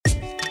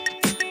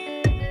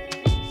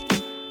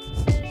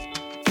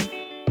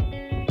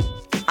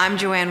I'm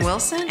Joanne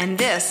Wilson, and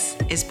this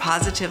is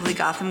Positively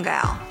Gotham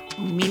Gal.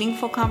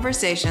 Meaningful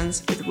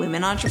conversations with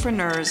women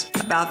entrepreneurs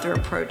about their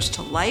approach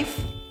to life,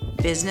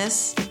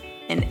 business,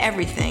 and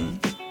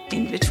everything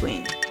in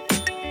between.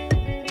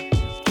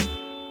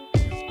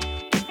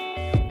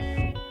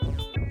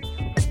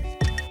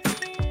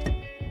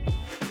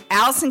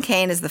 Allison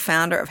Kane is the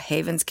founder of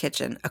Haven's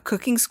Kitchen, a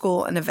cooking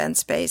school and event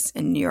space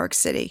in New York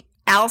City.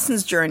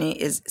 Allison's journey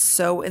is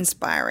so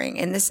inspiring.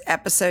 In this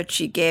episode,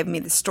 she gave me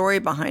the story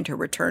behind her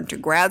return to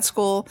grad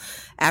school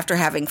after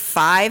having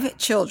 5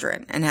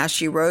 children and how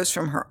she rose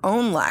from her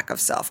own lack of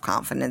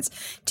self-confidence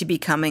to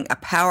becoming a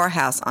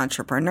powerhouse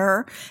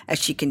entrepreneur as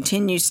she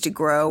continues to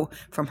grow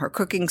from her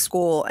cooking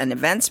school and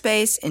event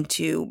space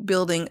into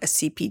building a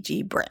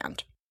CPG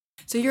brand.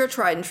 So you're a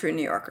tried and true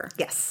New Yorker.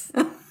 Yes.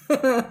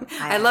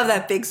 I love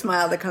that big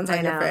smile that comes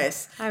on your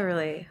face.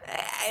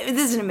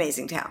 This is an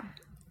amazing town.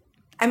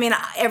 I mean,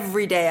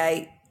 every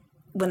day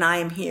when I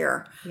am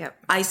here,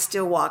 I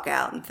still walk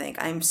out and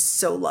think I'm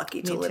so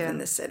lucky to live in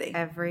this city.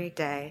 Every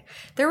day.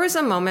 There was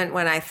a moment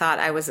when I thought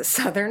I was a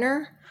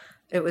Southerner.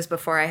 It was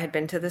before I had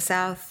been to the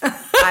South.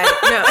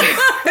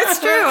 It's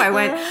true. I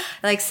went,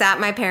 sat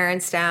my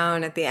parents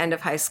down at the end of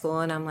high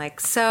school, and I'm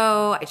like,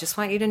 so I just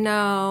want you to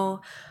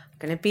know I'm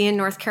going to be in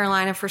North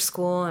Carolina for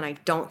school, and I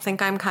don't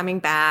think I'm coming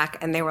back.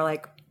 And they were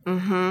like,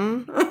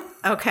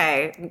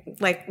 okay,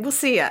 we'll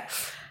see ya.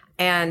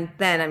 And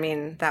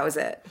then, that was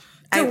it.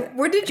 So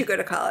where did you go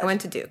to college? I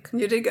went to Duke.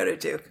 You did go to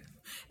Duke.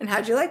 And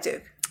how'd you like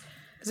Duke?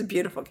 It's a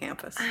beautiful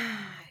campus.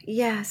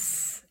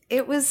 Yes.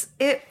 I don't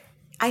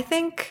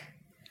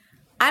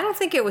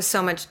think it was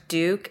so much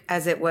Duke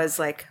as it was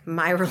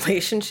my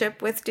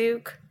relationship with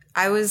Duke.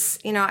 I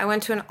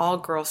went to an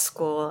all-girls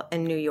school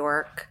in New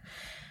York,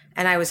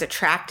 and I was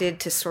attracted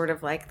to sort of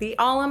the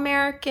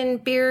all-American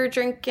beer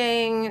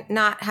drinking,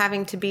 not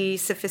having to be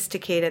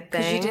sophisticated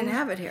thing. Because you didn't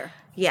have it here.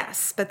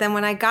 Yes. But then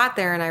when I got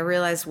there and I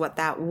realized what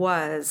that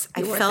was,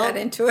 I felt that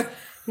into it.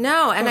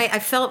 No. And I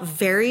felt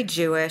very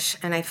Jewish,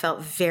 and I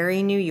felt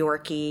very New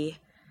York-y,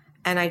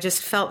 and I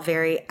just felt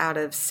very out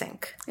of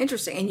sync.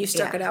 Interesting. And you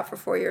stuck it out for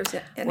 4 years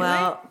anyway?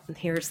 Well,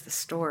 here's the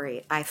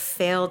story. I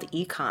failed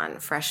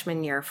econ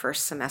freshman year,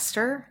 first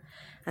semester.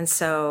 And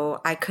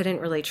so I couldn't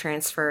really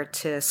transfer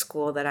to a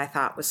school that I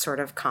thought was sort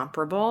of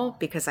comparable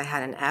because I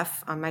had an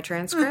F on my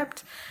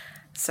transcript.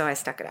 So I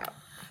stuck it out.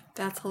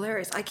 That's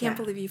hilarious. I can't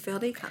believe you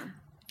failed econ.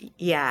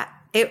 Yeah.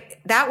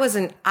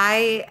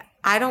 I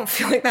don't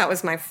feel like that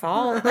was my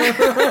fault.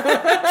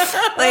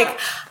 I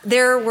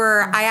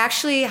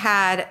actually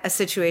had a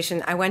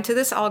situation. I went to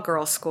this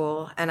all-girls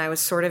school, and I was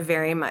sort of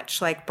very much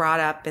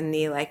brought up in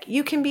the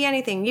you can be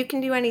anything, you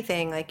can do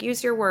anything,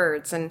 use your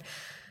words. And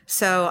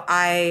so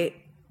I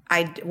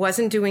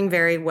wasn't doing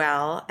very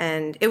well,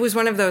 and it was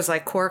one of those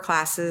core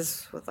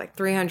classes with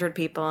 300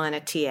 people and a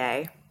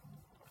TA.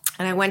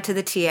 And I went to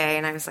the TA,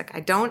 and I was like, I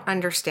don't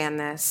understand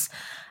this.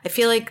 I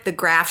feel like the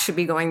graph should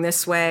be going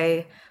this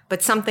way,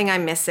 but something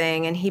I'm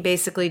missing. And he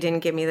basically didn't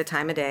give me the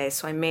time of day.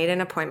 So I made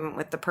an appointment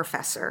with the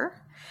professor,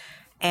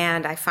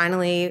 and I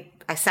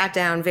sat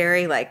down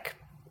very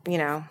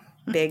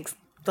big,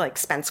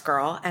 Spence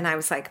girl. And I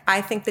was like,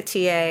 I think the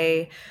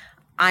TA,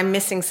 I'm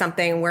missing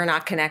something. We're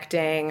not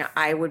connecting.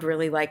 I would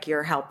really like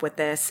your help with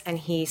this. And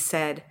he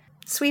said,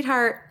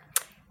 sweetheart,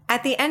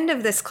 at the end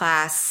of this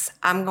class,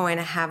 I'm going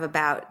to have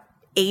about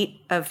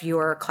 8 of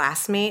your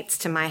classmates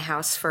to my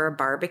house for a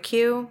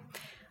barbecue.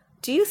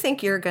 Do you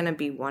think you're going to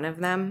be one of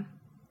them?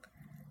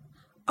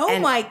 Oh,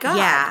 my God.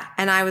 Yeah.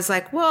 And I was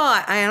like,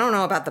 well, I don't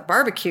know about the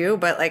barbecue,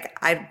 but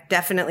I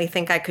definitely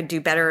think I could do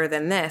better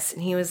than this.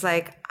 And he was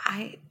like,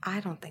 I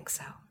don't think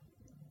so.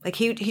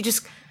 He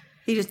just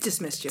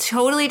dismissed you.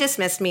 Totally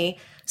dismissed me.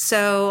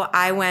 So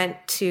I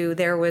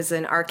there was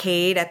an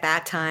arcade at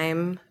that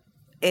time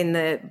in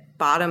the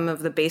bottom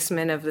of the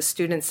basement of the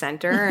student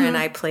center. And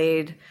I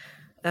played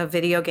a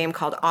video game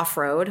called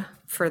Off-Road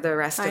for the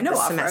rest of the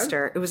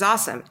semester. It was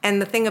awesome.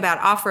 And the thing about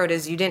Off-Road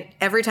is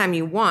every time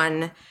you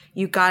won,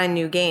 you got a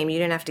new game. You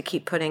didn't have to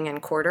keep putting in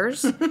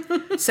quarters.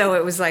 So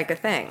it was a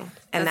thing.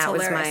 And That's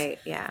that hilarious.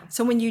 was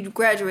So when you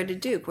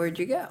graduated Duke, where'd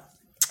you go?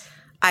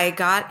 I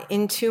got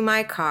into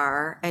my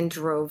car and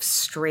drove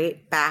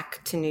straight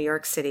back to New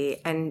York City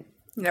and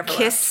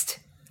kissed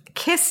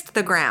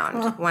the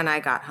ground when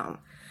I got home.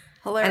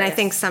 Hilarious. And I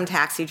think some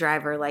taxi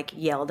driver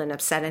yelled an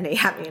obscenity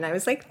at me, and I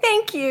was like,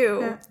 thank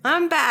you.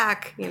 I'm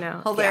back,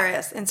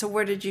 Hilarious. Yeah. And so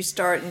where did you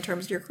start in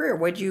terms of your career?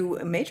 What did you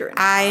major in?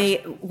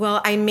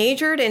 I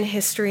majored in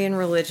history and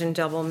religion,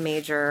 double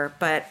major,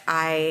 but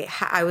I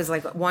was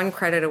 1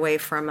 credit away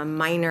from a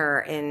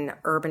minor in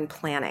urban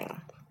planning.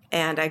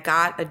 And I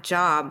got a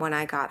job when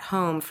I got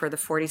home for the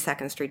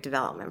 42nd Street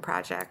Development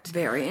Project.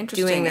 Very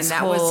interesting. And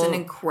that was an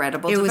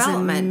incredible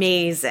development. It was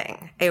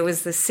amazing. It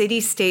was the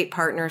city-state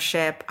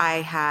partnership.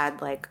 I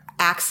had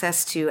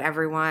access to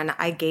everyone.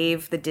 I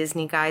gave the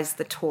Disney guys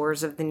the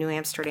tours of the New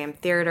Amsterdam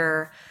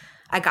Theater.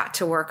 I got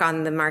to work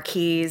on the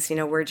marquees,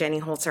 where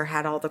Jenny Holzer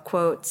had all the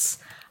quotes.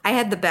 I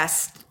had the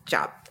best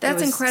job.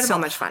 That's incredible. So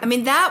much fun. I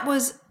mean, that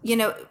was,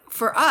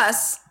 for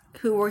us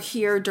who were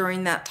here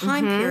during that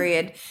time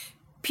period,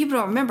 people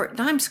don't remember,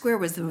 Times Square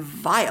was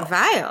vile.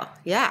 Vile,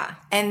 yeah.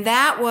 And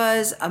that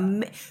was a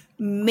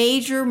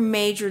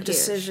major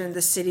decision.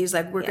 The city's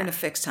like, we're going to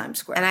fix Times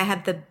Square. And I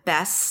had the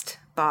best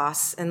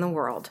boss in the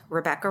world,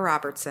 Rebecca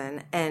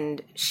Robertson,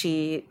 and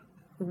she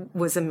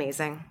was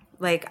amazing.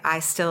 Like, I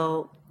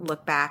still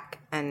look back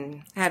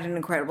and had an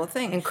incredible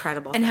thing.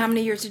 And how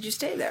many years did you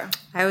stay there?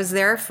 I was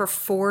there for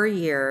 4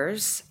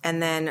 years.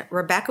 And then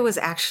Rebecca was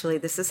actually,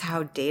 this is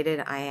how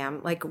dated I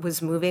am, like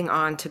was moving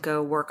on to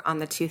go work on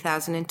the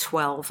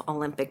 2012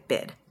 Olympic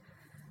bid.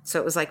 So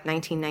it was like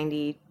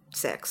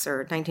 1996 or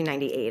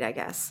 1998, I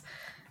guess.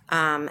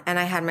 And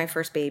I had my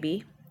first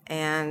baby,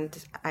 and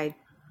I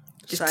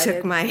just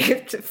took my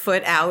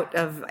foot out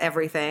of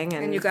everything.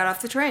 And you got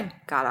off the train.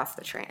 Got off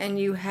the train. And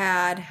you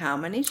had how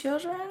many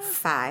children?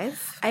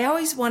 5. I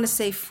always want to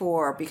say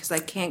 4 because I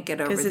can't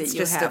get over that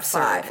you have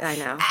absurd. 5. I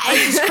know.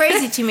 It's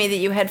crazy to me that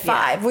you had 5.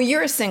 Yeah. Well,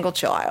 you're a single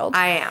child.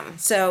 I am.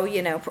 So,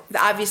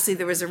 obviously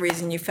there was a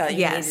reson you felt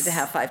you needed to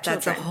have 5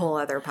 children. That's a whole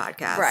other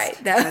podcast. Right.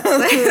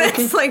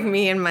 That's like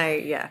me and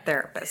my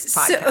therapist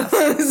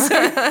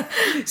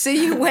podcast. So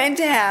you went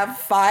to have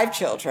 5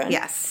 children.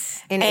 Yes.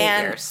 In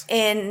 8 years.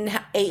 In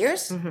 8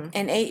 years? Mm-hmm.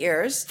 In 8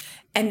 years.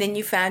 And then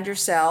you found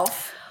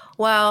yourself...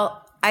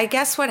 Well, I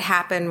guess what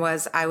happened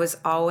was I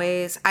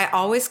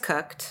always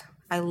cooked.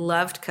 I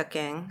loved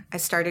cooking. I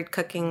started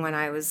cooking when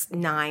I was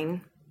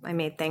 9. I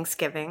made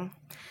Thanksgiving.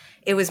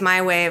 It was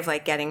my way of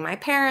like getting my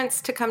parents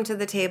to come to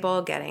the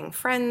table, getting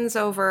friends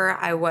over.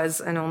 I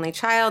was an only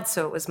child,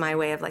 so it was my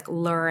way of like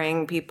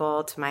luring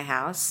people to my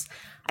house.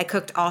 I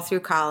cooked all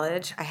through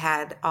college. I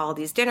had all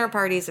these dinner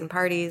parties and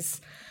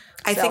parties.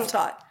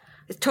 Self-taught.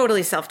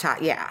 Totally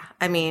self-taught, yeah.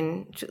 I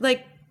mean,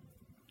 like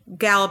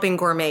Galloping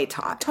Gourmet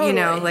taught,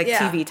 totally,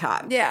 TV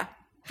taught. Yeah.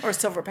 Or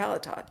Silver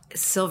Palette taught.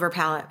 Silver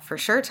Palette for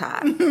sure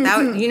taught.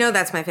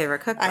 That's my favorite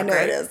cookbook, I know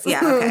right? it is.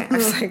 Yeah, okay. I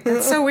was like,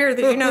 that's so weird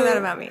that you know that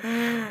about me.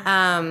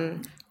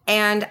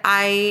 And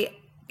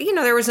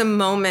there was a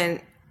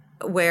moment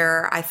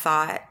where I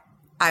thought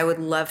I would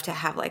love to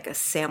have like a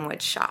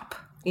sandwich shop,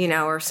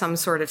 or some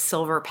sort of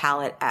Silver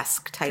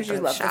Palette-esque type of shop.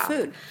 Because you love the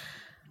food.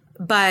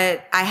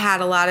 But I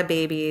had a lot of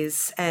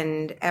babies,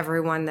 and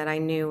everyone that I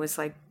knew was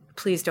like,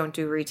 please don't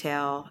do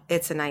retail.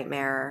 It's a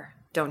nightmare.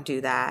 Don't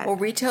do that. Well,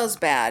 retail's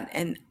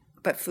bad,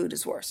 but food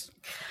is worse.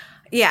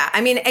 Yeah.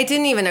 I mean, it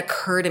didn't even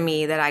occur to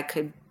me that I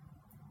could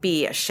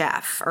be a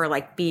chef or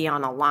like be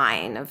on a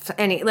line of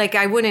any, like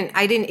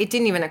it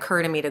didn't even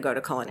occur to me to go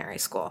to culinary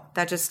school.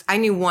 I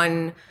knew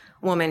one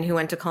woman who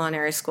went to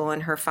culinary school,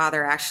 and her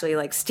father actually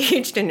like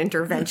staged an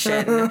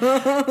intervention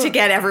to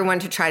get everyone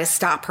to try to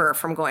stop her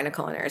from going to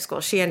culinary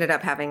school. She ended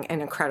up having an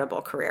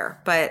incredible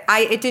career, but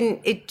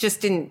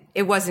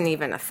it wasn't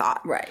even a thought.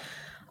 Right.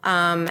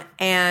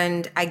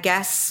 And I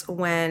guess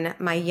when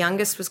my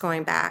youngest was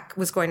going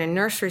to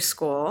nursery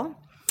school,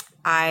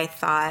 I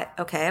thought,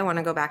 okay, I want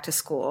to go back to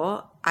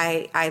school.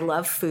 I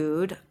love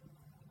food.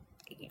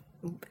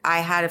 I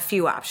had a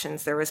few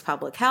options. There was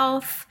public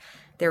health,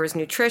 there was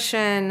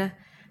nutrition,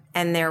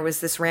 and there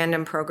was this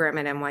random program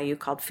at NYU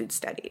called food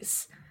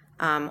studies.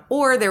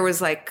 Or there was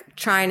like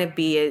trying to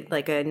be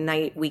a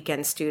night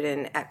weekend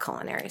student at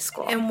culinary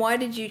school. And why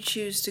did you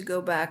choose to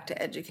go back to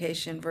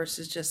education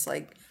versus just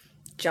like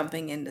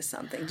jumping into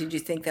something? Did you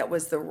think that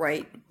was the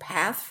right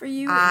path for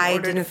you? I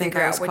didn't think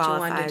I was what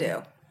qualified you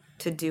wanted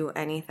to do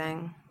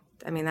anything.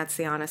 I mean, that's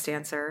the honest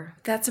answer.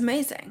 That's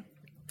amazing.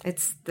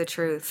 It's the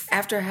truth.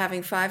 After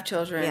having 5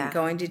 children,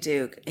 going to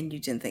Duke, and you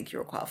didn't think you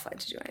were qualified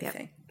to do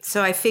anything. Yep.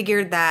 So I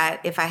figured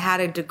that if I had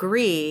a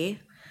degree,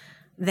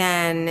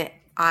 then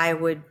I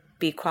would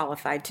be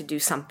qualified to do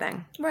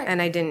something. Right.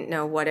 And I didn't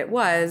know what it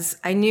was.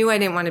 I knew I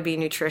didn't want to be a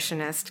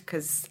nutritionist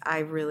because I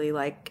really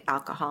like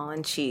alcohol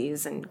and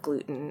cheese and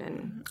gluten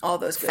and all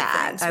those good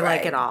fat. Things. I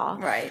like it all.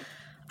 Right.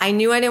 I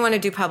knew I didn't want to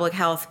do public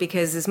health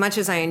because as much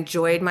as I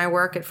enjoyed my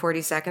work at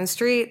 42nd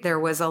Street, there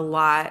was a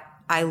lot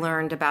I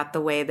learned about the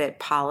way that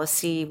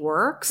policy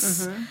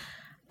works. Mm-hmm.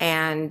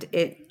 And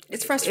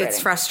it's frustrating. It's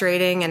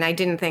frustrating, and I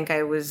didn't think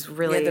I was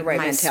really the right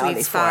my mentality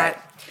sweet spot. For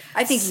it.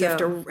 I think you have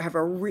to have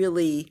a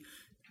really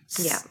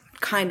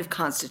kind of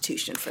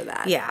constitution for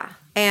that. Yeah.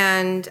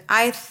 And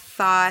I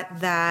thought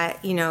that,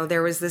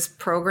 there was this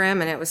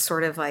program, and it was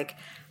sort of like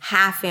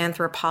half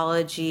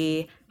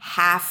anthropology,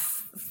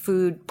 half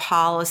food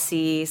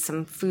policy,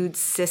 some food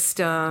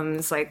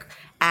systems, like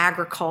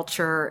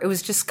agriculture. It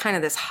was just kind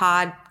of this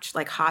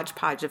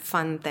hodgepodge of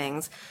fun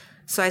things.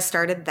 So I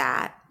started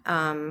that.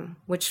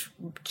 Which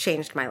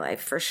changed my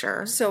life for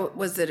sure. So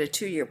was it a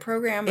 2-year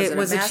program? It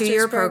was a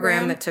 2-year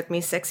program that took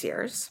me 6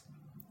 years.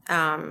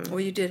 Well,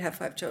 you did have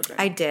 5 children.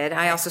 I did.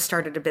 I also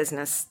started a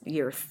business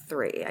year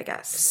 3, I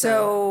guess.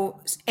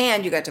 So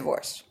and you got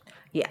divorced.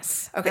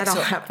 Yes. Okay. That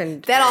all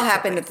happened. That all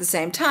happened at the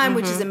same time,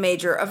 which is a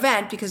major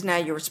event because now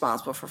you're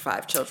responsible for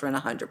 5 children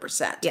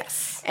 100%.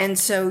 Yes. And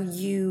so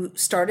you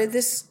started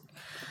this.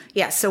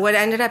 Yeah, so what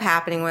ended up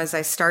happening was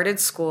I started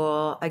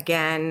school,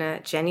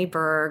 again, Jenny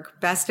Berg,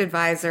 best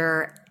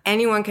advisor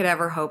anyone could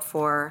ever hope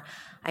for.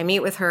 I meet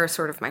with her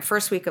sort of my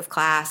first week of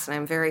class, and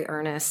I'm very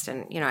earnest,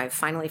 and, I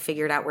finally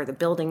figured out where the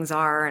buildings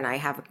are, and I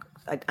have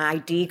an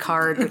ID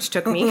card, which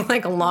took me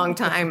like a long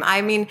time.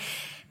 I mean,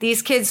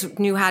 these kids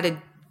knew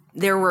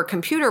there were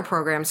computer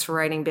programs for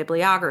writing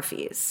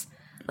bibliographies.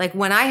 Like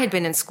when I had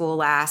been in school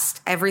last,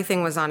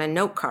 everything was on a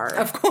note card.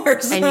 Of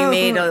course. And you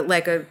made and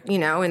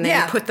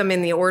then you put them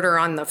in the order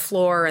on the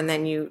floor and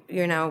then you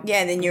know.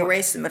 Yeah, and then you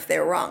erase them if they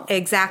were wrong.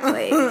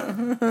 Exactly.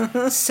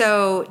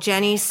 So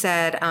Jenny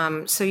said,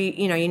 so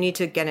you need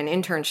to get an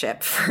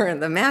internship for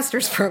the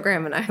master's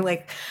program. And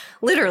I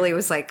literally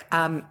was like,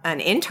 an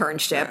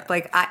internship?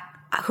 Like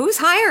who's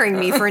hiring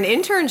me for an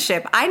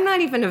internship? I'm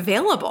not even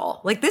available.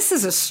 Like, this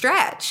is a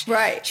stretch.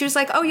 Right. She was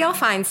like, oh, y'all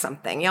find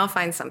something.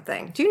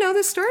 Do you know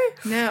this story?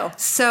 No.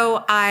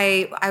 So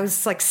I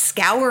was like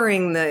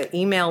scouring the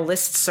email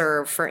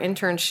listserv for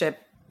internship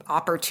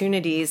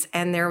opportunities,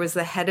 and there was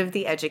the head of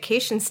the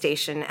education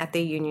station at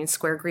the Union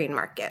Square Green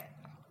Market.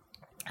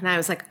 And I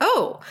was like,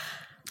 oh,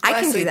 I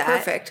can do that.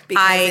 Perfect.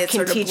 Because I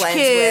can teach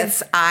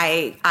kids.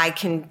 I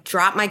can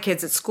drop my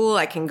kids at school.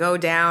 I can go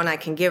down. I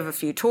can give a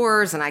few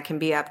tours, and I can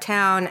be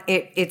uptown.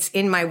 It's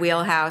in my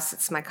wheelhouse.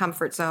 It's my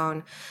comfort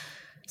zone.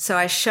 So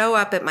I show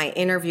up at my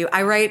interview.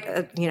 I write,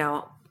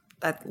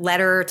 a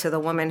letter to the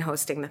woman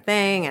hosting the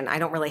thing, and I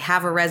don't really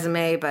have a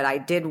resume, but I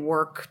did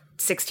work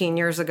 16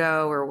 years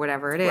ago or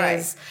whatever it is.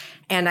 Right.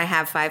 And I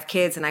have 5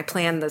 kids, and I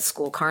planned the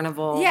school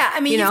carnival. Yeah, I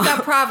mean, you've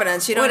got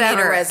Providence. You don't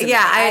need a resume.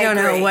 Yeah, I don't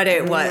agree. know what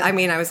it was. I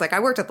mean, I was like, I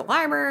worked at the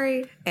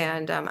library,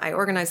 and I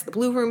organized the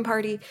Blue Room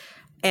party.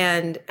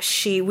 And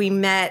we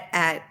met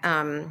at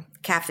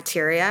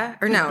cafeteria,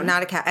 or no,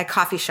 not a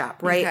coffee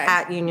shop, right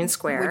at Union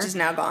Square. Which is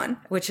now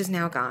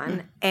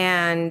gone.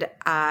 And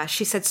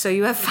she said, so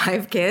you have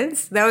 5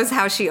 kids? That was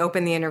how she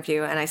opened the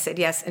interview. And I said,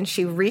 yes. And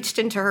she reached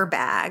into her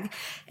bag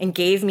and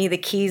gave me the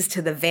keys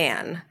to the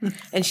van.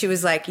 And she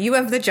was like, you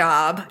have the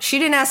job. She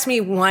didn't ask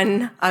me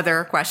one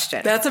other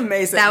question. That's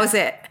amazing. That was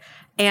it.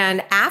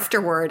 And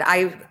afterward,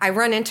 I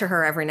run into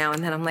her every now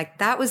and then. I'm like,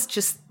 that was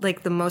just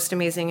like the most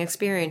amazing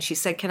experience. She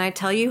said, can I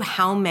tell you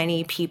how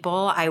many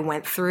people I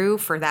went through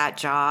for that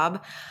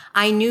job?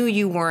 I knew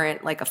you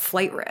weren't like a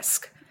flight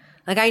risk.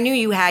 Like, I knew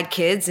you had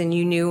kids and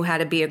you knew how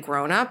to be a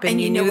grown-up. And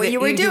you knew what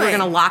you were doing. You were going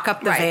to lock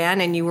up the van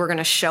and you were going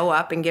to show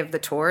up and give the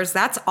tours.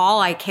 That's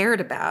all I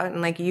cared about.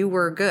 And like, you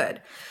were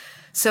good.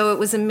 So it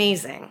was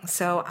amazing.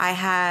 So I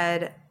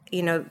had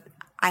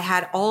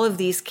all of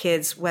these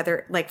kids,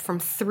 whether like from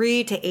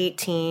 3 to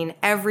 18,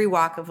 every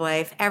walk of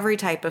life, every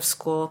type of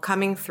school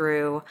coming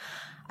through.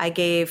 I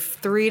gave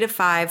 3 to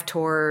 5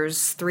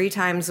 tours 3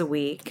 times a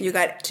week. You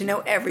got to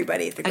know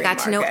everybody at the Green Market. I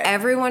got to know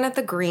everyone at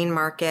the Green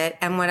Market.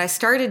 And what I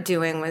started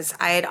doing was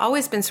I had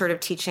always been sort of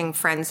teaching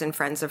friends and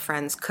friends of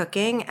friends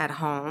cooking at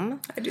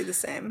home. I do the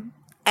same.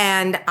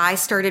 And I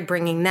started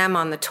bringing them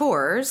on the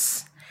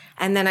tours.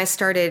 And then I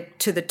started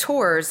to the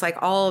tours,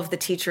 like all of the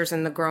teachers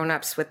and the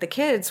grown-ups with the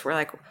kids were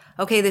like,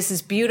 okay, this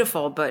is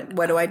beautiful, but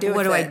what do I do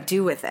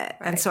with it? Right.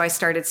 And so I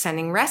started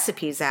sending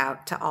recipes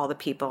out to all the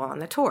people on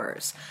the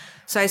tours.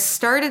 So I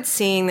started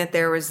seeing that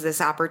there was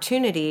this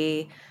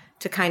opportunity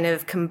to kind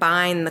of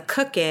combine the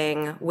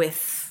cooking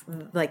with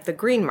like the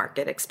Green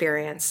Market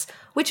experience,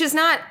 which is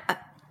not,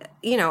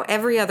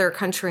 every other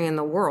country in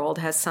the world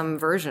has some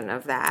version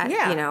of that.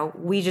 Yeah.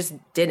 We just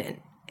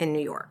didn't in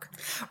New York.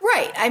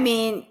 Right. I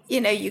mean,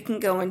 you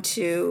can go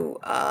into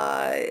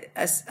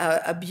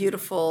a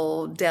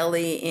beautiful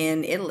deli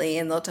in Italy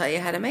and they'll tell you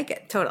how to make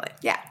it. Totally.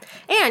 Yeah.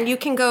 And you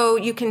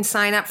can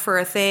sign up for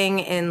a thing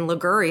in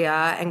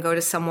Liguria and go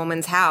to some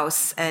woman's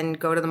house and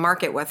go to the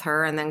market with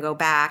her and then go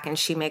back and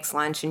she makes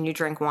lunch and you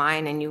drink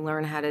wine and you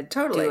learn how to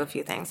do a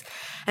few things.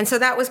 And so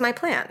that was my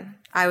plan.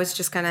 I was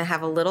just going to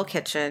have a little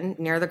kitchen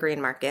near the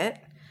Green Market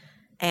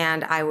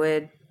and I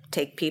would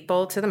take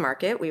people to the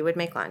market, we would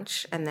make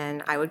lunch, and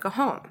then I would go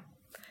home.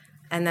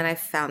 And then I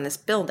found this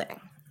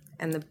building,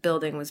 and the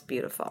building was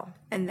beautiful.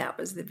 And that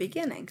was the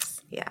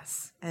beginnings.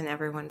 Yes. And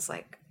everyone's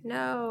like,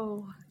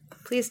 no,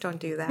 please don't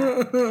do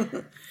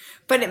that.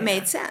 But it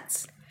made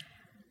sense.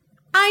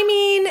 I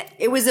mean,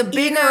 it was a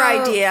bigger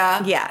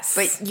idea. Yes.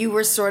 But you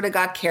were sort of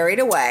got carried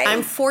away.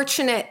 I'm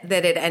fortunate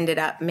that it ended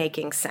up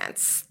making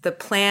sense. The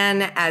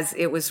plan as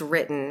it was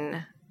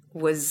written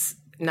was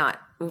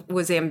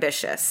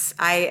ambitious.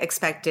 I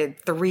expected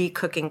 3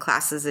 cooking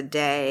classes a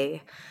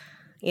day.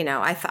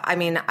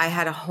 I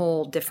had a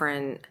whole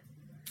different.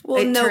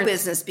 Well,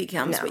 business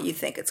becomes what you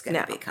think it's going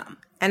to become.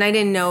 And I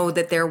didn't know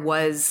that there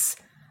was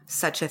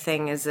such a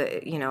thing as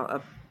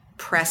a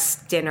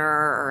press dinner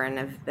or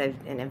an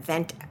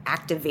event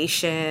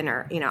activation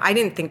or, I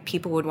didn't think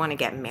people would want to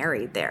get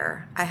married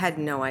there. I had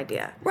no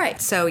idea.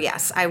 Right. So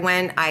yes,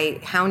 I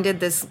hounded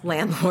this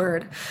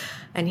landlord.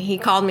 And he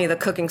called me the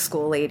cooking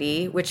school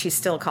lady, which he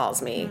still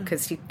calls me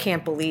because he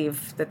can't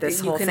believe that this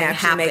whole thing happened. You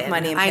can actually make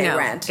money and pay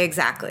rent.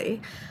 Exactly.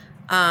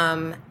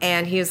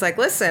 And he was like,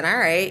 listen, all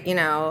right,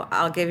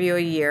 I'll give you a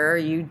year.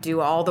 You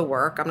do all the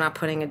work. I'm not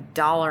putting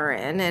 $1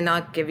 in, and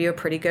I'll give you a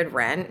pretty good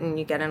rent, and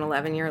you get an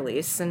 11-year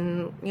lease,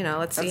 and,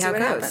 let's see how it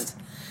goes. Happens.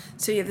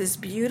 So you have this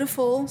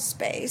beautiful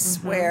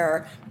space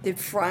where the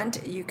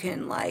front you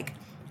can,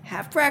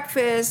 have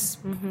breakfast,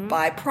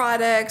 buy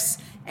products,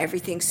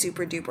 Everything's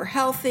super duper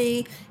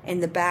healthy. In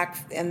the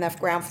back, and the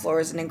ground floor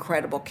is an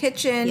incredible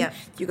kitchen. Yep.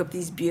 You go up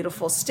these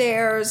beautiful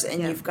stairs,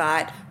 and Yep. you've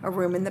got a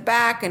room in the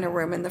back and a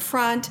room in the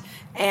front.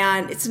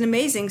 And it's an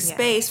amazing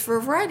space for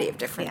a variety of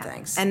different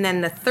things. And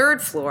then the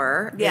third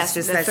floor Yes, is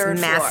just the this third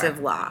floor. massive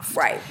loft,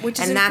 Right, which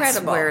is and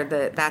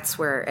incredible. that's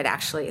where it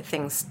actually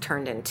things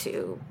turned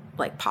into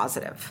like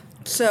positive.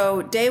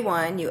 So day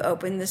one, you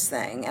open this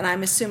thing, and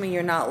I'm assuming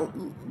you're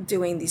not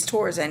doing these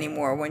tours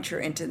anymore once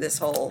you're into this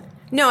whole.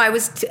 No, I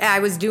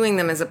was doing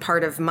them as a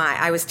part of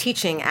I was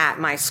teaching at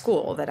my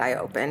school that I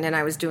opened, and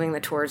I was doing the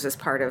tours as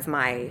part of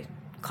my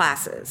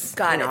classes.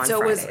 Got it. On So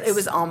Fridays. it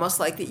was almost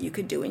like that you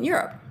could do in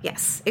Europe.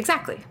 Yes,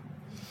 exactly.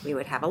 We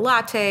would have a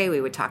latte.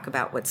 We would talk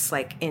about what's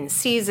like in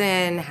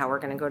season, how we're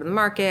going to go to the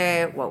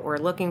market, what we're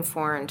looking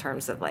for in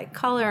terms of like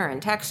color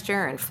and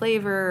texture and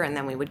flavor, and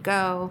then we would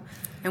go.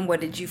 And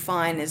what did you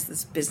find as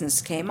this business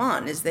came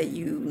on? Is that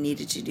you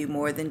needed to do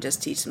more than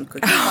just teach some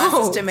cooking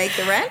classes to make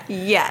the rent?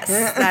 Yes,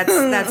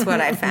 that's what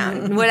I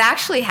found. What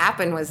actually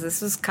happened was this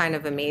was kind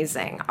of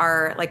amazing.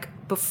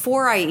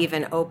 Before I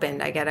even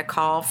opened, I get a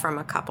call from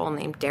a couple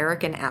named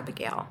Derek and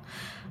Abigail.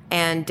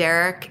 And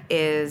Derek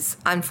is,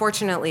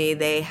 unfortunately,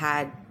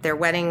 their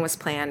wedding was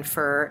planned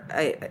for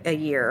a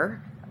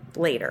year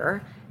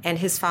later, and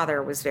his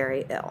father was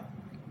very ill.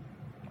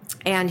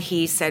 And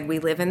he said, we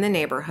live in the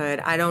neighborhood.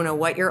 I don't know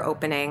what you're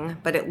opening,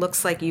 but it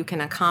looks like you can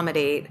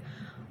accommodate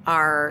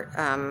our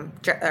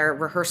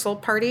rehearsal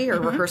party or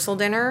rehearsal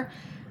dinner.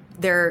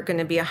 There are going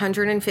to be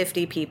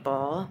 150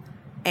 people.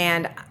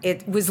 And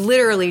it was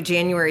literally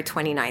January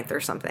 29th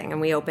or something.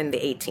 And we opened the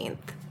 18th.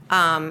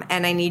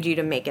 And I need you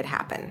to make it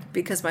happen.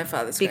 Because my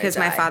father's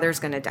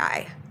going to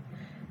die.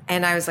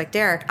 And I was like,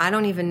 Derek, I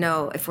don't even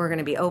know if we're going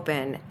to be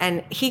open.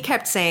 And he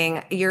kept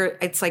saying,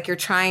 it's like you're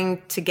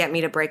trying to get me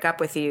to break up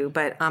with you,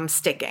 but I'm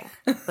sticking.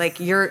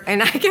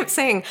 And I kept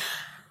saying,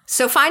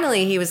 so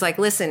finally he was like,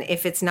 listen,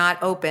 if it's not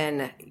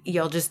open,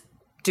 you'll just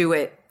do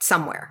it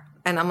somewhere.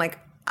 And I'm like,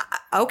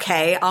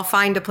 okay, I'll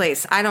find a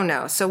place. I don't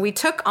know. So we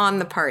took on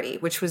the party,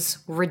 which was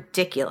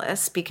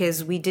ridiculous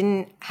because we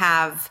didn't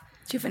have...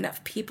 Do you have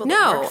enough people?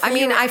 No, I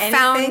mean, I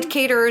found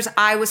caterers.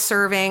 I was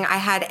serving. I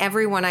had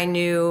everyone I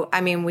knew.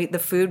 I mean, the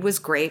food was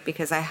great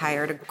because I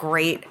hired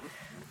a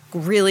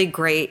really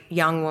great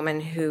young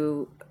woman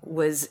who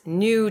was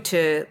new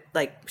to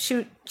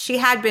she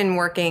had been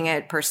working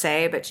at Per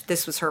Se, but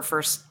this was her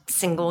first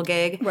single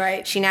gig.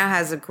 Right. She now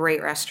has a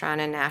great restaurant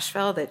in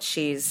Nashville that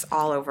she's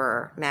all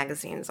over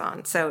magazines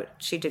on. So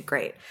she did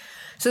great.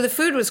 So the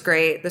food was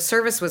great. The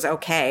service was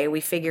okay.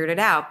 We figured it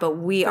out. But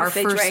our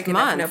first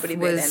month nobody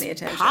paid was any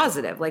attention.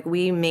 Positive. Like,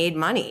 we made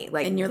money.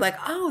 And you're like,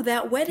 oh,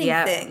 that wedding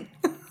thing.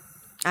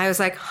 I was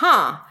like,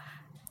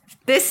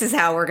 this is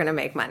how we're going to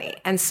make money.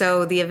 And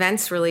so the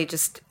events really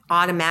just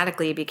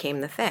automatically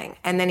became the thing.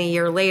 And then a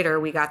year later,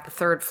 we got the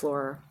third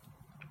floor.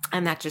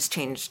 And that just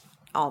changed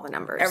all the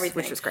numbers. Everything.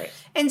 Which was great.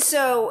 And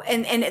so,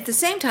 and at the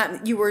same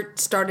time, you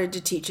started to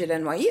teach at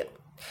NYU.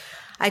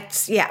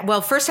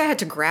 Well, first I had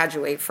to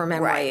graduate from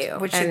NYU.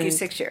 Right, which took you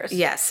 6 years.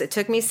 Yes, it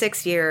took me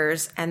 6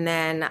 years, and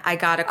then I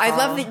got a call. I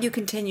love that you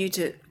continue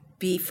to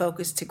be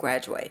focused to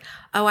graduate.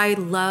 Oh, I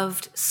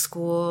loved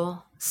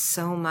school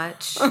so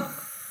much.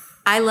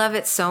 I love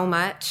it so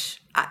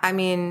much. I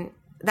mean,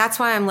 that's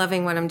why I'm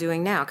loving what I'm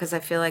doing now, because I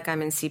feel like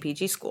I'm in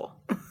CPG school.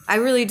 I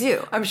really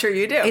do. I'm sure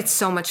you do. It's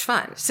so much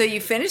fun. So you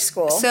finished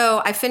school.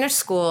 So I finished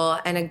school,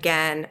 and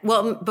again,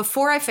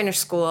 before I finished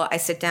school, I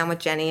sit down with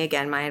Jenny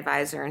again, my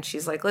advisor, and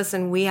she's like,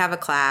 listen, we have a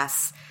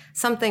class,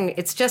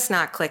 it's just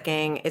not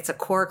clicking. It's a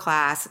core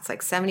class. It's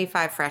like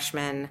 75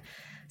 freshmen.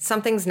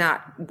 Something's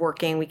not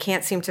working. We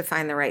can't seem to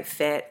find the right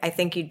fit. I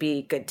think you'd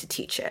be good to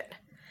teach it.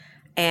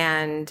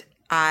 And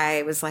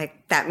I was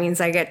like, that means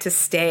I get to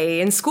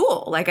stay in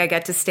school. Like, I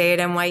get to stay at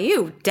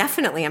NYU.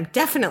 Definitely. I'm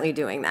definitely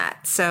doing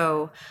that.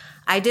 So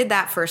I did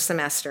that first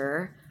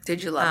semester.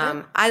 Did you love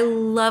it? I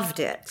loved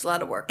it. It's a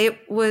lot of work.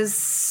 It was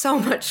so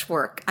much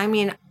work. I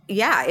mean,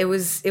 yeah, it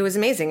was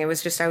amazing. It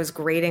was just, I was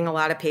grading a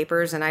lot of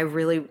papers, and I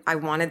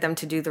wanted them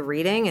to do the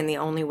reading. And the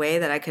only way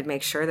that I could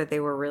make sure that they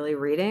were really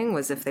reading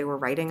was if they were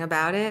writing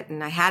about it.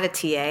 And I had a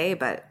TA,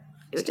 but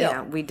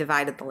we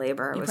divided the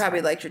labor. You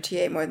probably liked your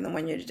TA more than the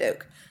one you did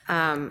Duke.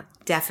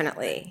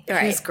 Definitely.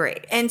 Right. He's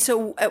great. And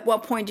so at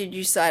what point did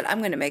you decide, I'm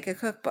going to make a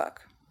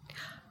cookbook?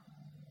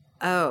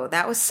 Oh,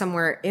 that was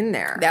somewhere in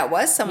there. That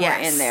was somewhere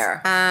in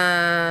there.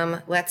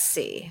 Let's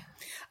see.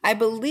 I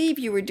believe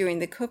you were doing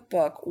the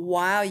cookbook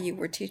while you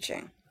were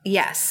teaching.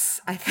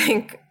 Yes, I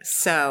think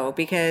so,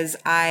 because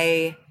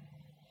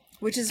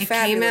Which is a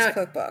fabulous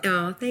cookbook.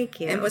 Oh, thank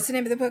you. And what's the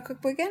name of the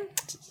cookbook again?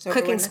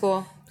 Cooking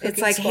School. It's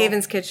like School.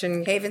 Haven's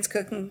Kitchen.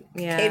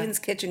 Haven's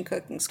Kitchen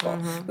Cooking School,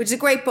 which is a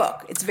great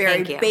book. It's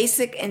very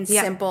basic and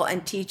simple,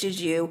 and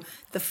teaches you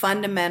the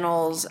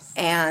fundamentals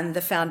and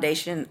the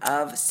foundation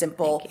of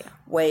simple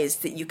ways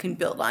that you can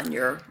build on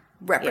your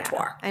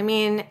repertoire. Yeah. I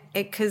mean,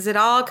 because it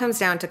all comes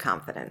down to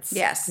confidence.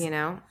 Yes. You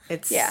know?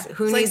 It's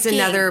who it's needs like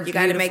another You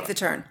got to make the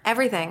turn.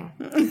 Everything.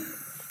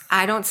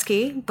 I don't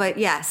ski, but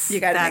yes. You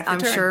got to make the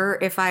turn. I'm sure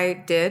if I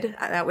did,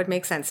 that would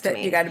make sense to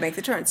me. You got to make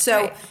the turn.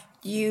 So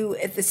you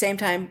at the same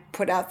time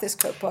put out this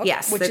cookbook.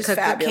 Yes, which the is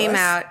cookbook fabulous. came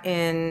out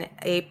in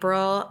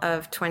April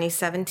of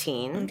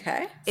 2017.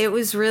 Okay. It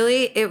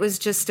was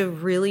just a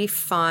really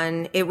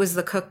fun, it was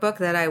the cookbook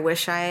that I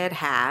wish I had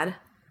had.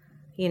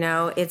 You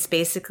know, it's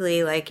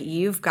basically like,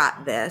 you've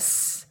got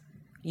this.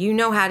 You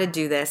know how to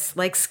do this,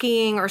 like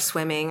skiing or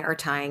swimming or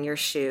tying your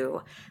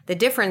shoe. The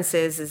difference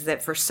is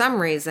that for some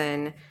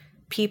reason,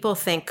 people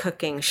think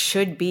cooking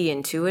should be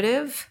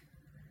intuitive.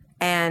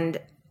 And,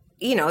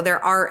 you know,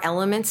 there are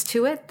elements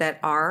to it that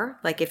are,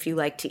 like if you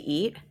like to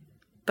eat.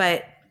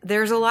 But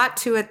there's a lot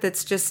to it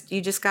that's just, you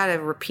just got to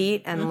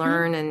repeat and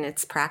learn, and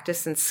it's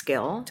practice and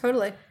skill.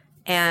 Totally.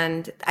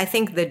 And I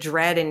think the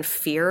dread and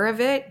fear of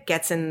it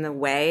gets in the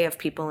way of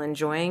people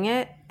enjoying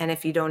it. And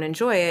if you don't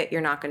enjoy it, you're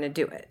not going to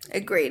do it.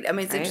 Agreed. I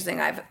mean, it's interesting.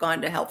 I've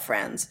gone to help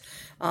friends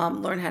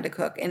learn how to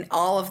cook. And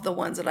all of the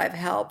ones that I've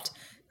helped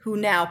who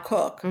now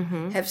cook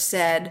have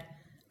said,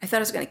 I thought I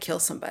was going to kill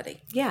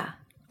somebody. Yeah.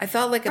 I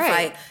felt like if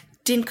I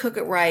didn't cook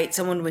it right,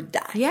 someone would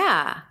die.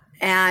 Yeah.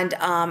 And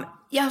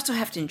you also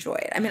have to enjoy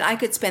it. I mean, I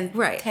could spend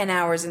 10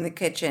 hours in the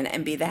kitchen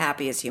and be the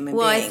happiest human being.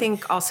 Well, I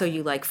think also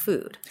you like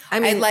food.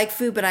 I like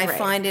food, but I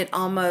find it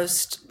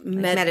almost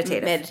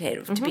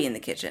meditative to be in the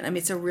kitchen. I mean,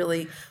 it's a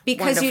really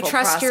because you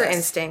trust process. your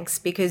instincts,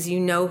 because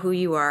you know who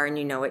you are and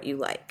you know what you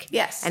like.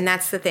 Yes. And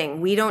that's the thing.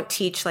 We don't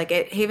teach, like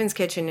at Haven's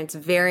Kitchen, it's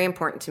very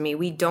important to me.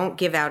 We don't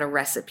give out a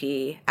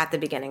recipe at the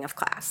beginning of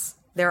class.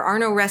 There are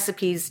no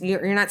recipes.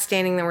 You're not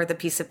standing there with a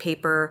piece of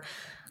paper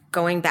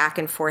going back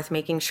and forth,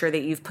 making sure that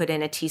you've put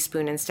in a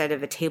teaspoon instead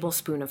of a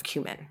tablespoon of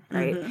cumin,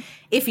 right?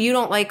 If you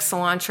don't like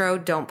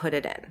cilantro, don't put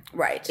it in.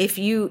 Right. If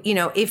you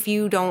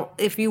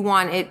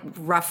want it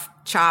rough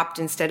chopped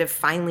instead of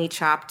finely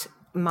chopped,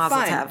 mazel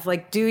tov.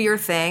 Like, do your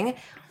thing.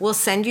 We'll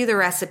send you the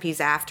recipes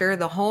after.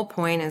 The whole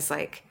point is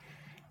like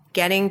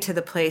getting to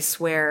the place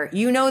where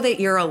you know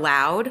that you're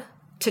allowed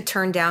to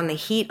turn down the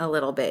heat a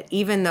little bit,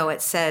 even though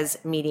it says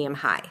medium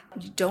high.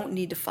 You don't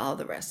need to follow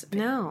the recipe.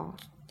 No.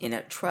 You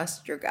know,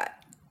 trust your gut.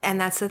 And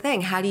that's the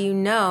thing. How do you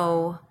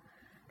know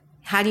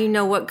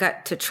what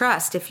gut to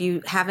trust if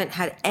you haven't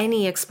had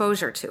any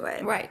exposure to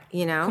it? Right.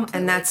 You know? Completely.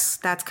 And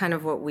that's kind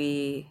of what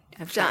we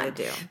have tried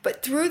to do.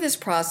 But through this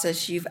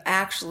process, you've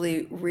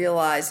actually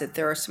realized that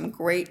there are some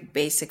great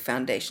basic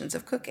foundations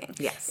of cooking.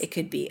 Yes. It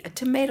could be a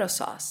tomato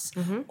sauce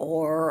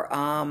or,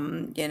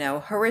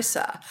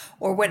 harissa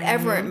or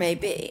whatever it may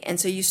be.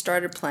 And so you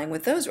started playing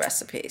with those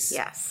recipes.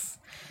 Yes.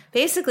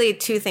 Basically,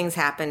 two things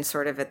happened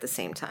sort of at the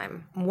same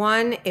time.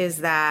 One is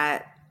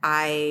that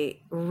I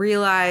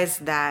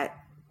realized that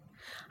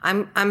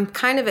I'm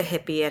kind of a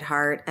hippie at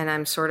heart, and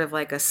I'm sort of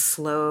like a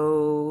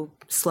slow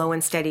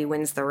and steady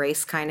wins the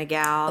race kind of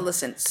gal. But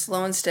listen,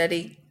 slow and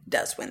steady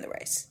does win the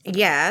race.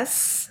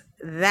 Yes.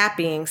 That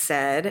being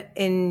said,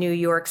 in New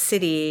York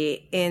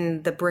City,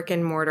 in the brick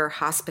and mortar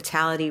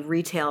hospitality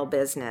retail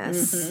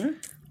business,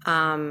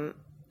 there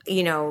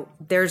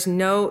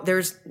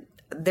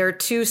are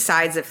two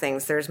sides of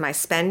things. There's my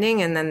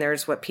spending, and then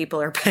there's what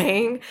people are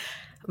paying.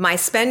 My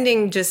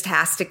spending just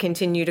has to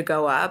continue to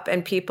go up,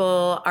 and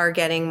people are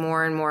getting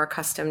more and more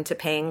accustomed to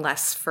paying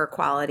less for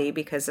quality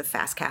because of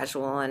fast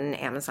casual and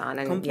Amazon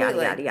and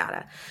yada, yada,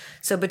 yada.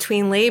 So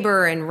between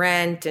labor and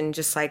rent and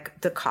just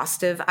like the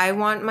cost of, I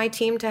want my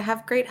team to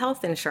have great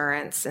health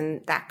insurance,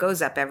 and that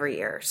goes up every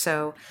year.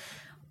 So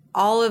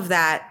all of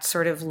that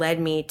sort of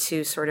led me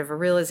to sort of a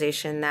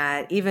realization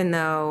that even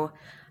though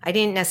I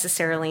didn't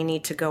necessarily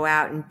need to go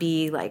out and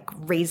be like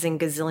raising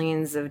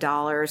gazillions of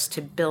dollars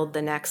to build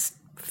the next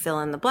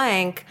fill in the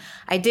blank,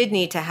 I did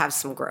need to have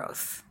some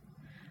growth.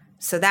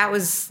 So that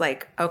was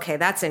like, okay,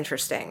 that's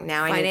interesting.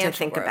 Now I need to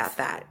think about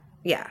that.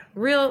 Yeah.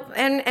 Real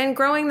and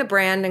growing the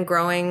brand and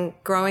growing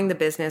the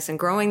business and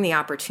growing the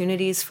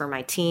opportunities for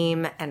my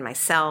team and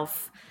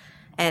myself.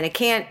 And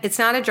it's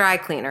not a dry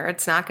cleaner.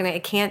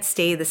 It can't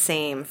stay the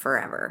same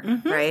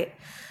forever. Right.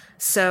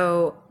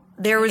 So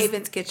there was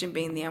Haven's Kitchen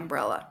being the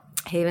umbrella.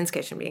 Haven's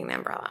Kitchen being the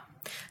umbrella.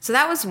 So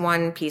that was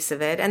one piece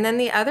of it. And then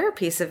the other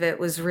piece of it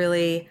was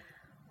really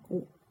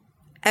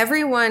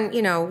everyone,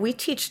 we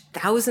teach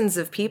thousands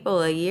of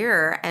people a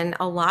year, and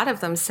a lot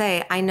of them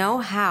say, I know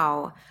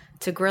how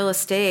to grill a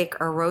steak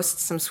or roast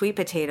some sweet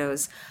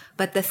potatoes.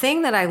 But the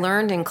thing that I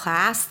learned in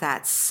class,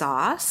 that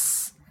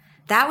sauce,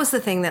 that was the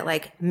thing that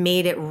like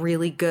made it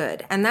really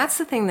good. And that's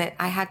the thing that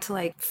I had to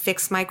like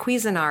fix my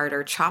Cuisinart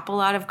or chop a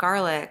lot of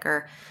garlic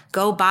or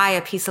go buy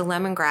a piece of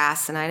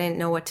lemongrass, and I didn't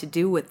know what to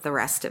do with the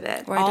rest of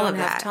it. Or all I of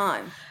don't have that.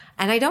 time.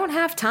 And I don't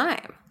have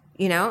time.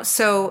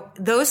 So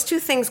those two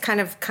things kind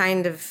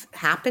of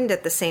happened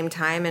at the same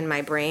time in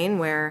my brain,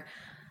 where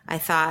I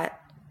thought,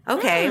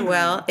 okay,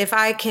 well, if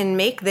I can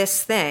make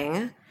this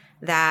thing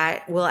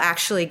that will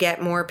actually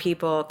get more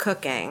people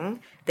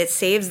cooking, that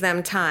saves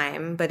them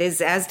time, but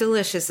is as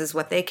delicious as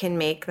what they can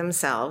make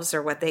themselves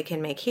or what they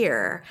can make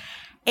here,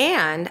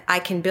 and I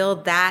can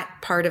build that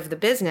part of the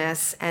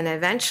business, and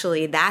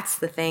eventually that's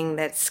the thing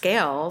that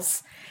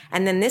scales,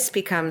 and then this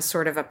becomes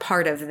sort of a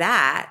part of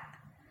that.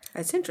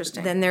 That's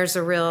interesting. Then there's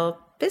a real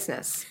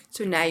business.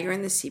 So now you're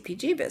in the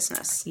CPG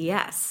business,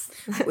 Yes.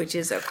 which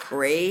is a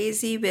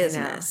crazy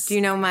business. Do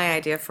you know my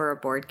idea for a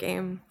board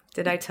game?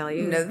 Did I tell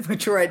you? No,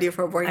 what's your idea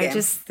for a board game? I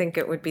just think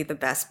it would be the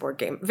best board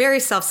game. Very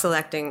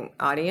self-selecting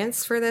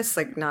audience for this.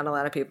 Like, not a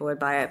lot of people would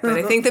buy it, but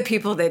I think the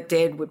people that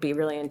did would be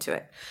really into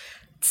it.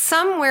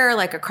 Somewhere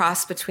like a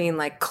cross between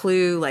like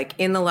Clue, like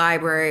in the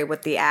library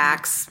with the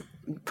axe,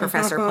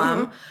 Professor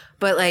Plum,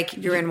 but like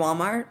You're in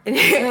Walmart?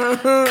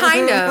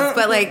 kind of,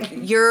 but like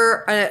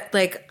you're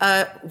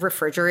a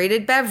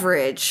refrigerated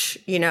beverage,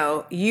 you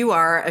know, you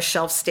are a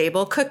shelf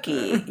stable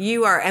cookie,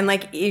 you are, and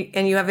like,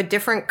 and you have a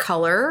different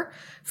color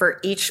for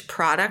each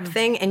product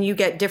thing, and you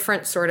get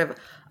different sort of,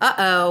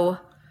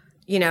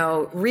 you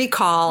know,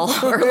 recall,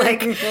 or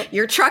like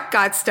your truck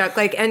got stuck,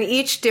 like, and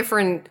each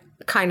different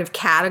kind of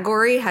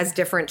category has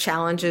different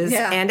challenges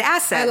and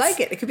assets. I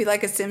like it. It could be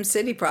like a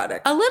SimCity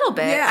product. A little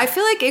bit. Yeah. I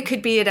feel like it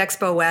could be at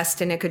Expo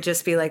West, and it could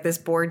just be like this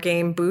board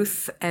game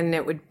booth, and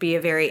it would be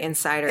a very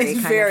insider-y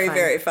It's kind very, of fun.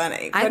 very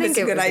funny. I But think it's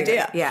a it good would be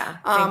idea. good. Yeah.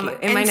 Thank you.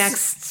 In my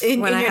next,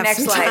 in when I your have next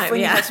some life, time. when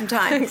you Yeah. have some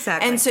time.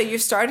 Exactly. And so you're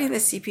starting the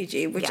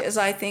CPG, which Yeah. is,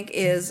 I think,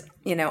 is,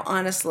 you know,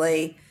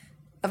 honestly,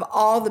 of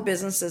all the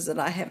businesses that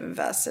I have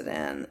invested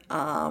in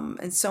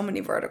so many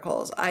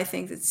verticals, I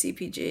think that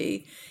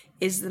CPG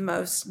is the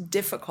most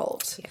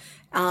difficult.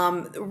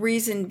 The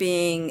reason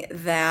being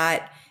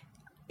that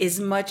as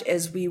much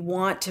as we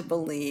want to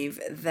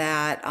believe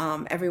that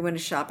everyone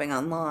is shopping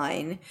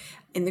online,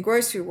 in the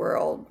grocery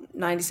world,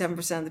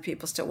 97% of the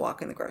people still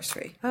walk in the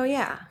grocery. Oh,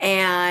 yeah.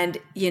 And,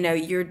 you know,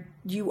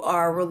 you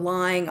are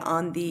relying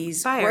on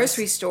these Buyers.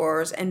 grocery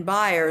stores and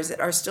buyers that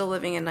are still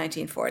living in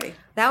 1940.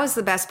 That was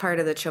the best part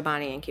of the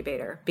Chobani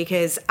incubator,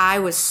 because I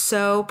was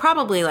so,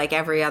 probably like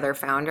every other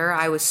founder,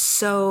 I was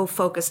so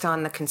focused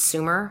on the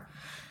consumer.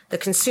 The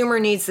consumer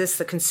needs this.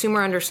 The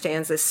consumer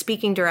understands this,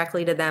 speaking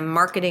directly to them,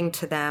 marketing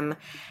to them.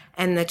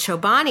 And the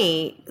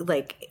Chobani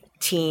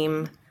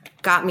team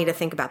got me to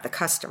think about the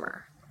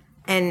customer.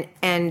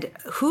 And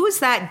who's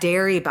that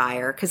dairy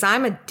buyer? Because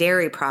I'm a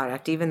dairy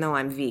product, even though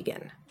I'm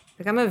vegan.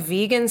 Like, I'm a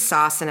vegan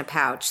sauce in a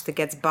pouch that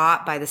gets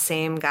bought by the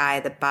same guy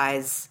that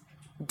buys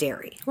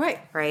dairy.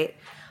 Right?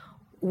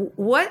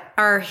 What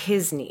are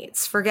his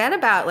needs? Forget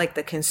about like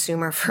the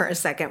consumer for a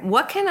second.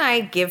 What can I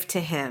give to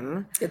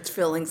him? It's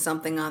filling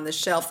something on the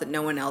shelf that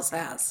no one else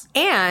has.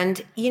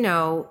 And,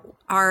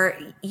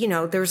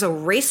 there's a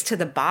race to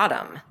the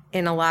bottom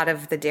in a lot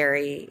of the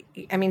dairy.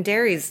 I mean,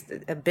 dairy's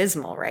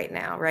abysmal right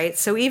now, right?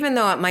 So even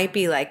though it might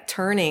be like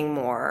turning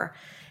more,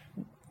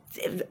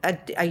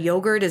 a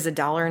yogurt is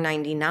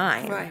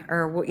 $1.99, right?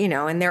 Or,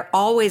 and they're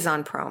always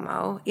on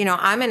promo.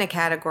 I'm in a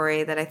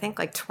category that I think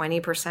like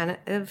 20%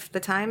 of the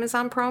time is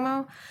on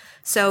promo.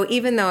 So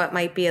even though it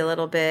might be a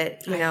little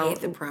bit, I hate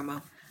the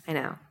promo. I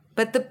know.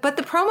 But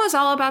the promo is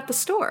all about the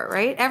store,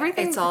 right?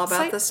 It's all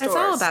about the stores. It's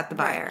all about the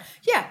buyer. Right.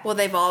 Yeah. Well,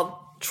 they've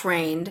all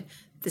trained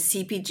the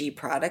CPG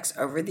products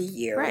over the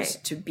years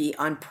to be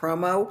on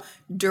promo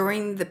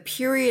during the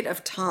period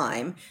of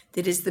time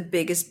that is the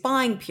biggest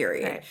buying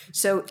period. Right.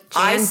 So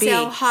I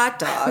sell hot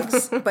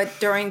dogs, but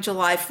during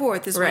July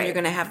 4th is when you're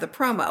going to have the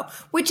promo,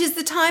 which is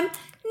the time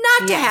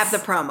not to have the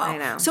promo. I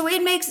know. So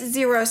it makes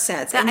zero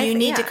sense. And you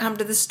need to come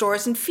to the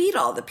stores and feed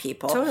all the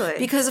people. Totally.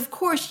 Because, of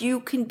course, you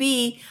can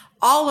be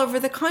all over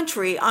the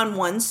country on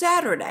one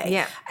Saturday.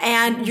 Yeah.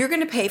 And you're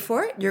going to pay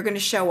for it. You're going to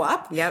show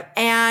up. Yep.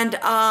 And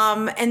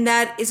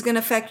that is going to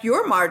affect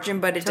your margin,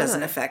 but it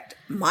doesn't affect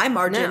my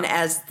margin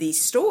as the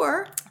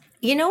store.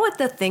 You know what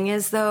the thing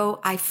is,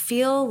 though? I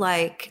feel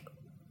like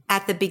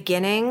at the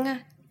beginning,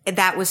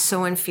 that was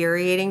so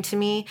infuriating to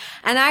me.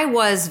 And I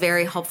was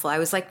very hopeful. I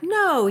was like,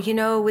 no,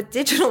 with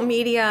digital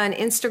media and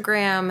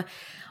Instagram,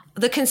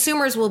 the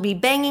consumers will be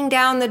banging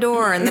down the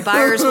door and the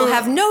buyers will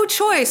have no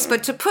choice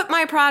but to put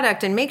my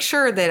product and make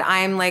sure that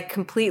I'm like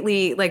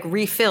completely like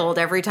refilled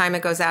every time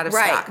it goes out of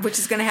stock. Which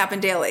is going to happen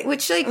daily.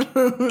 Which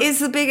is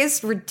the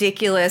biggest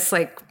ridiculous,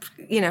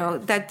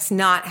 that's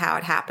not how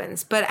it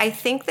happens. But I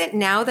think that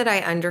now that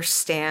I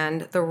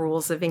understand the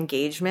rules of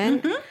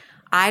engagement,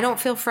 I don't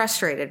feel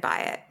frustrated by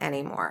it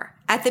anymore.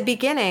 At the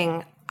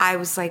beginning, I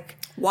was like,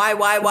 why?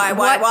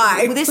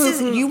 This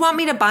is, you want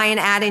me to buy an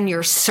ad in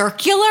your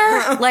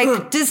circular?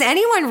 Like, does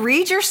anyone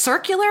read your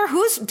circular?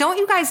 Don't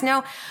you guys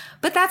know?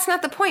 But that's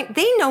not the point.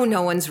 They know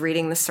no one's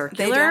reading the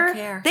circular. They don't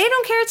care. They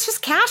don't care. It's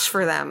just cash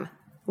for them.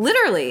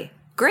 Literally.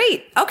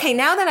 Great. Okay,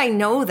 now that I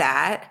know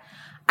that,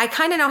 I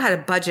kind of know how to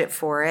budget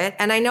for it,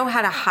 and I know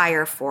how to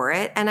hire for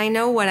it, and I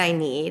know what I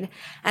need.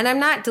 And I'm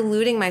not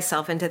deluding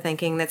myself into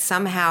thinking that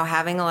somehow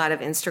having a lot of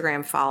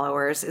Instagram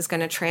followers is going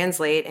to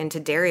translate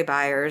into dairy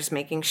buyers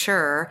making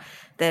sure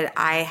that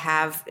I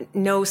have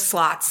no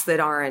slots that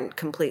aren't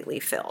completely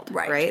filled.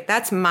 Right?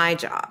 That's my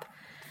job.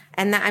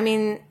 And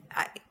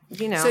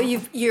so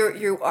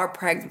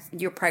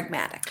you're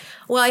pragmatic.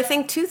 Well, I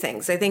think two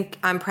things. I think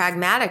I'm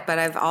pragmatic, but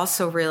I've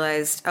also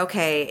realized,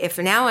 okay, if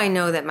now I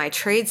know that my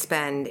trade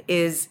spend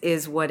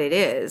is what it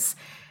is,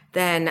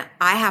 then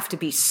I have to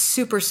be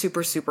super,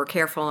 super, super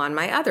careful on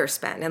my other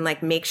spend and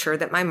like make sure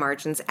that my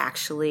margins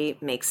actually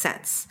make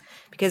sense.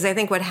 Because I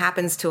think what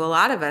happens to a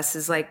lot of us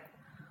is like,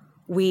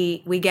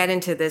 we get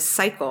into this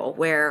cycle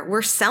where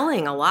we're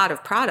selling a lot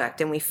of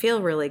product and we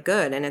feel really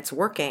good and it's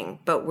working,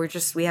 but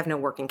we have no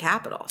working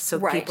capital. So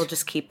people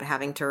just keep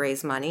having to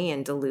raise money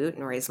and dilute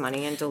and raise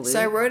money and dilute. So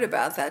I wrote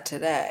about that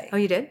today. Oh,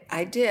 you did?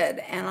 I did.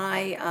 And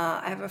I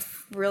have a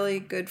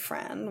really good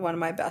friend, one of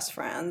my best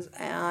friends,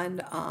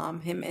 and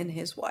him and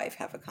his wife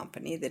have a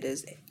company that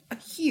is a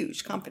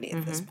huge company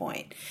at this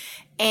point.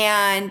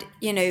 And,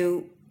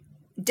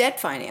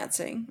 debt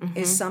financing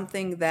is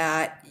something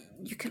that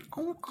you can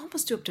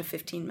almost do up to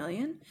 $15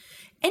 million.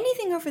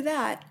 Anything over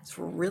that is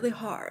really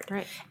hard.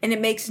 Right. And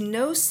it makes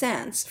no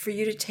sense for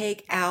you to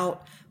take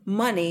out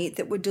money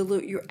that would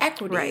dilute your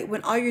equity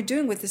when all you're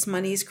doing with this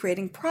money is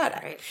creating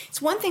product. Right. It's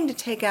one thing to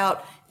take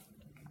out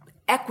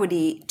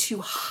equity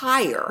to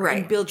hire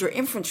and build your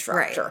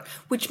infrastructure,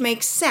 which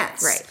makes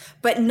sense,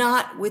 but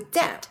not with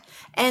debt.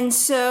 And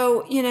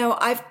so,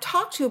 I've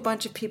talked to a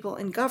bunch of people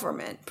in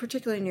government,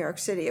 particularly in New York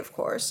City, of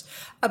course,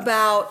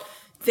 about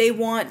they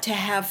want to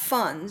have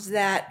funds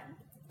that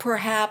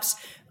perhaps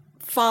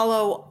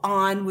follow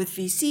on with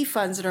VC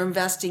funds that are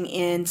investing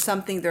in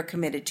something they're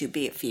committed to,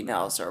 be it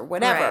females or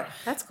whatever. Right.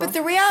 That's cool. But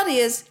the reality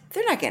is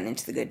they're not getting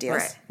into the good deals.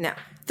 Right. No.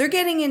 They're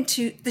getting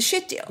into the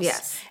shit deals.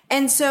 Yes.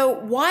 And so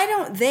why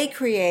don't they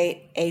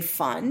create a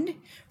fund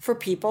for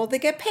people that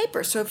get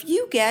paper? So if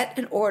you get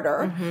an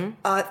order,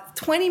 a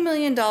 $20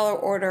 million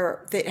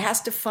order that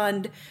has to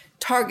fund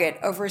Target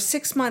over a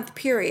 6-month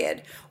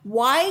period,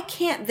 why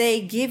can't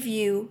they give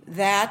you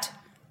that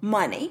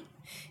money,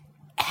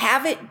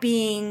 have it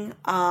being,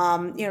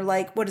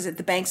 what is it?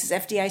 The bank's is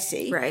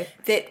FDIC. Right.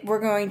 That we're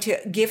going to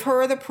give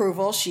her the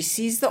approval. She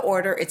sees the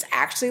order. It's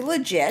actually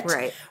legit.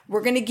 Right.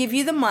 We're going to give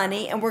you the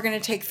money and we're going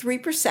to take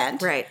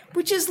 3%. Right.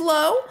 Which is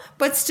low,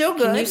 but still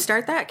good. Can you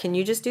start that? Can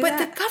you just do that?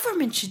 But the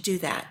government should do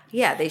that.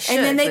 Yeah, they should.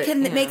 And then they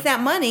can make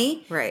that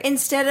money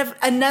instead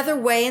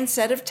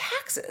of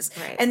taxes.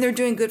 Right. And they're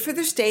doing good for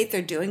their state.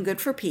 They're doing good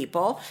for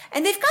people.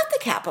 And they've got the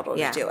capital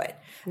to do it.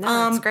 No,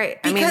 that's great.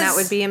 I mean, that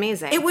would be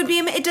amazing. It would be.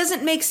 It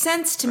doesn't make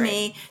sense to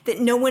me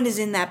that no one is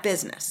in that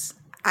business.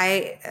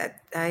 I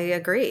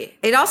agree.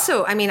 It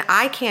also,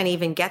 I can't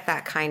even get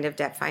that kind of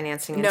debt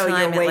financing until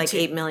I'm at like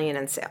 $8 million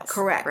in sales.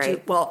 Correct.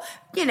 Right. Well,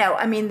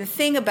 the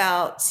thing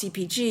about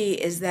CPG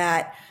is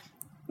that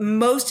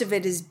most of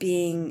it is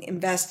being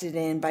invested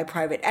in by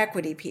private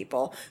equity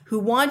people who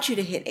want you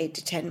to hit $8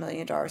 to $10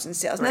 million in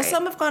sales. Now,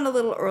 some have gone a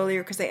little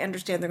earlier because they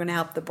understand they're going to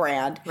help the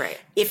brand. Right.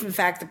 If, in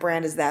fact, the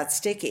brand is that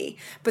sticky.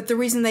 But the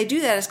reason they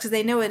do that is because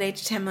they know at $8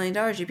 to $10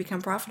 million, you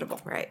become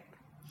profitable. Right.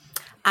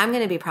 I'm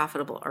going to be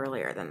profitable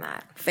earlier than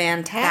that.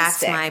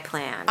 Fantastic. That's my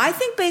plan. I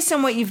think based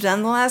on what you've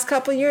done the last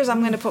couple of years,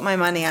 I'm going to put my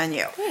money on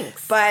you.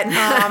 Thanks. But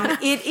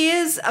it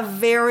is a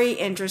very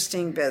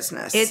interesting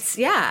business.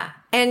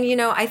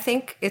 And, I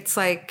think it's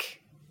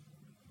like,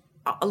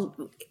 I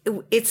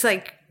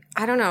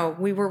don't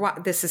know,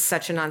 this is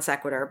such a non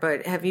sequitur,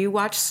 but have you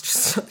watched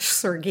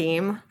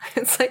Surgim?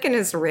 It's like an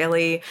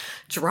Israeli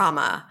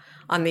drama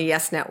on the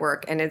Yes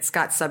Network, and it's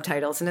got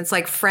subtitles, and it's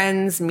like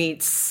Friends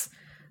meets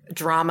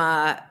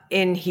drama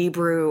in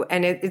Hebrew,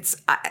 and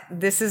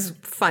this is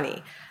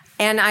funny.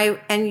 And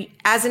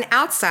as an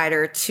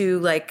outsider to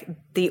like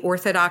the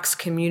Orthodox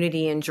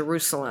community in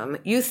Jerusalem,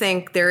 you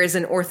think there is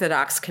an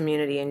Orthodox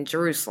community in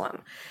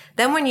Jerusalem.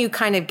 Then when you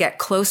kind of get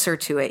closer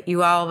to it,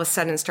 you all of a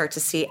sudden start to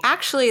see,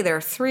 actually, there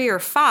are 3 or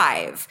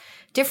 5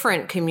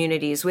 different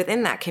communities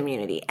within that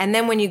community. And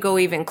then when you go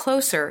even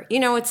closer,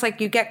 it's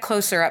like you get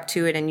closer up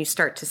to it and you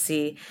start to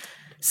see.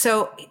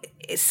 So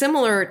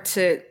similar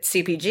to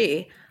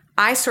CPG,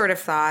 I sort of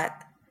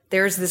thought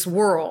there's this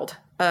world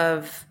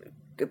of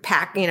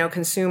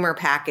consumer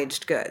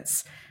packaged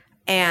goods,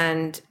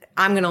 and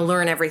I'm going to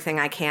learn everything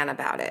I can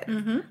about it.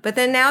 Mm-hmm. But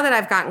then now that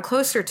I've gotten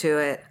closer to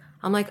it,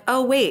 I'm like,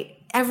 oh, wait,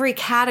 every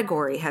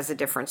category has a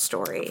different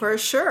story. For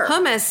sure.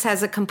 Hummus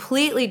has a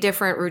completely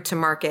different route to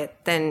market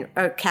than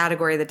a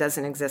category that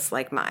doesn't exist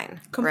like mine.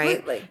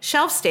 Completely. Right?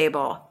 Shelf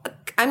stable.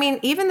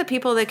 Even the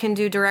people that can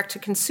do direct to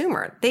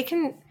consumer, they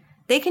can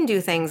do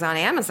things on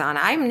Amazon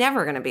I'm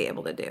never going to be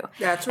able to do.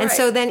 That's right. And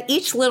so then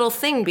each little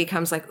thing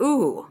becomes like,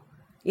 ooh,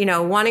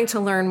 wanting to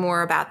learn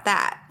more about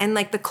that. And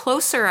like the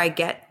closer I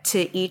get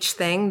to each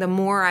thing, the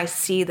more I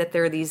see that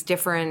there are these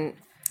different...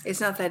 It's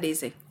not that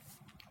easy.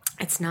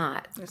 It's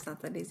not. It's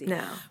not that easy.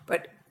 No.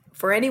 But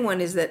for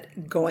anyone is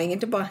that going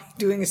into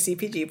doing a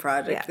CPG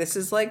project, this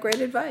is like great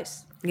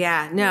advice.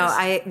 Yeah. No,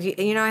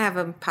 yes. I have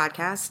a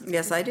podcast.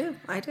 Yes, I do.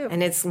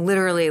 And it's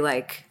literally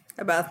like...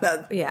 About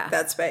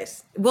that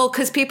space. Well,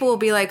 because people will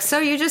be like, so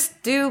you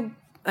just do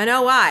an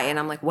OI. And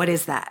I'm like, what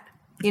is that?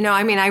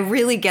 I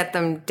really get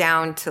them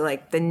down to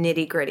like the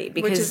nitty gritty.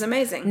 Which is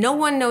amazing. No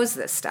one knows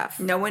this stuff.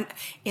 No one,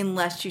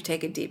 unless you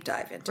take a deep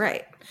dive into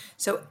it.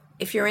 So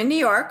if you're in New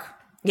York,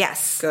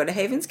 yes, go to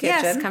Haven's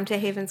Kitchen. Yes, come to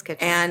Haven's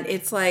Kitchen. And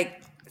it's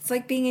like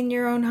being in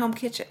your own home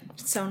kitchen.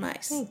 It's so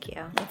nice. Thank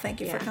you. Well,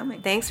 thank you for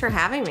coming. Thanks for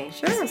having me.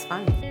 Sure. This was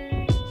fun.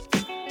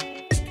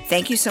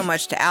 Thank you so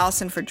much to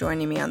Allison for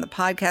joining me on the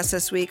podcast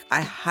this week.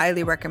 I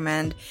highly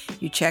recommend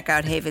you check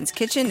out Haven's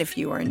Kitchen if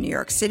you are in New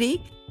York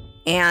City.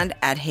 and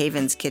at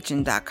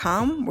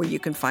havenskitchen.com, where you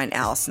can find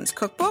Allison's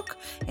cookbook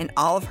and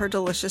all of her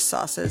delicious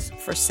sauces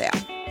for sale.